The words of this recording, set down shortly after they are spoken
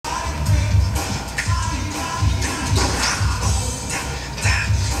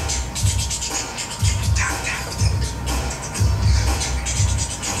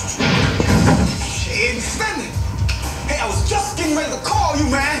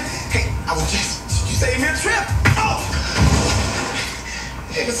I was just, you saved me a trip. Oh!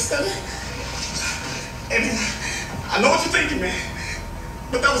 Hey, Mr. Stanley. Hey, man, I know what you're thinking, man.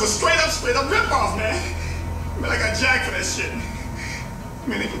 But that was a straight up rip-off, man. Man, I got jacked for that shit.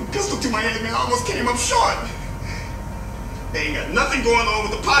 Man, they put a pistol to my head, man. I almost came up short. They ain't got nothing going on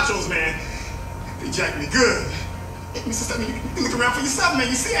with the Pachos, man. They jacked me good. Hey, Mr. Stanley, you can look around for yourself,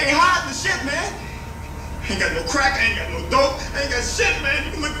 man. You see, I ain't hiding the shit, man. I ain't got no crack, I ain't got no dope, I ain't got shit, man.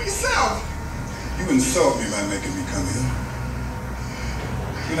 You can look for yourself. You insult me by making me come here.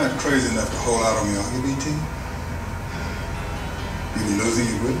 You're not crazy enough to hold out on me, are you, BT? You been losing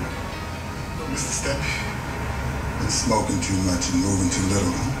your grip? No, Mr. Stanley. Been smoking too much and moving too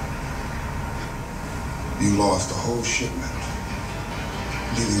little, huh? You lost the whole shipment,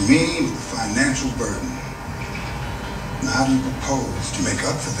 leaving me with the financial burden. Now, how do you propose to make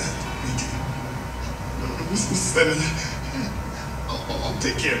up for that, BT? Mr. Stanley, I'll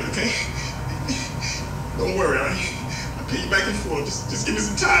take care of it, okay? Don't worry, I'll pay you back and forth. Just give me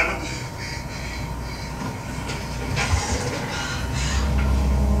some time.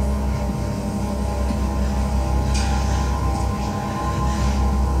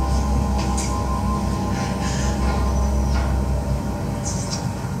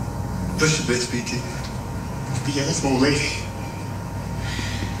 Push your bitch, BT. Yeah, that's my old lady.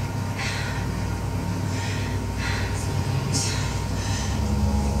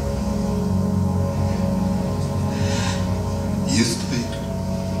 Used to be.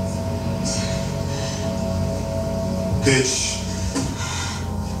 Bitch.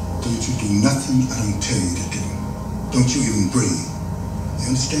 Don't you do nothing I don't tell you to do. Don't you even breathe. You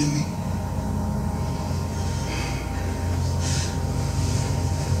understand me?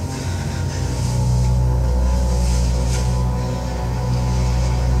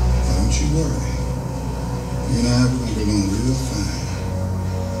 Don't you worry. You and I are going to get along real fine.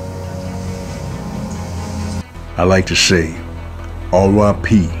 I like to say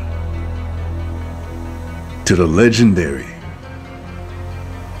R.I.P. to the legendary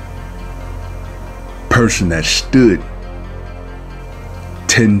person that stood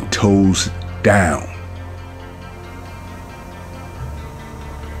 10 toes down.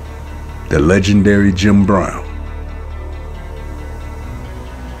 The legendary Jim Brown.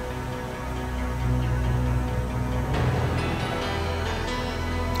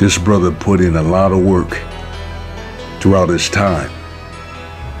 This brother put in a lot of work throughout his time,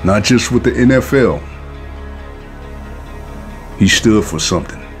 not just with the NFL. He stood for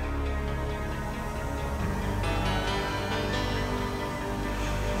something.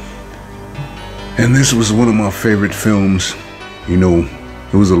 And this was one of my favorite films. You know,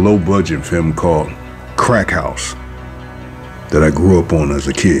 it was a low-budget film called Crack House that I grew up on as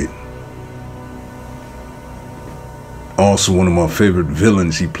a kid. Also, one of my favorite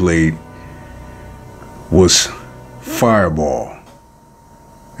villains he played was Fireball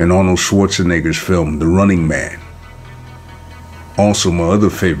in Arnold Schwarzenegger's film, The Running Man. Also, my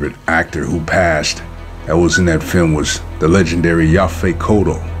other favorite actor who passed that was in that film was the legendary Yaphet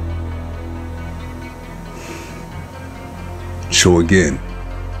Kotto. So again,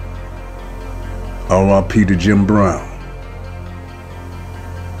 R.I.P. to Jim Brown.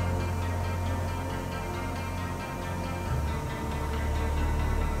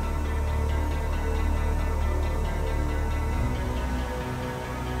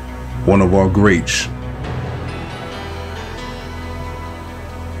 One of our greats.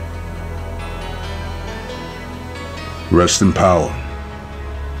 Rest in power.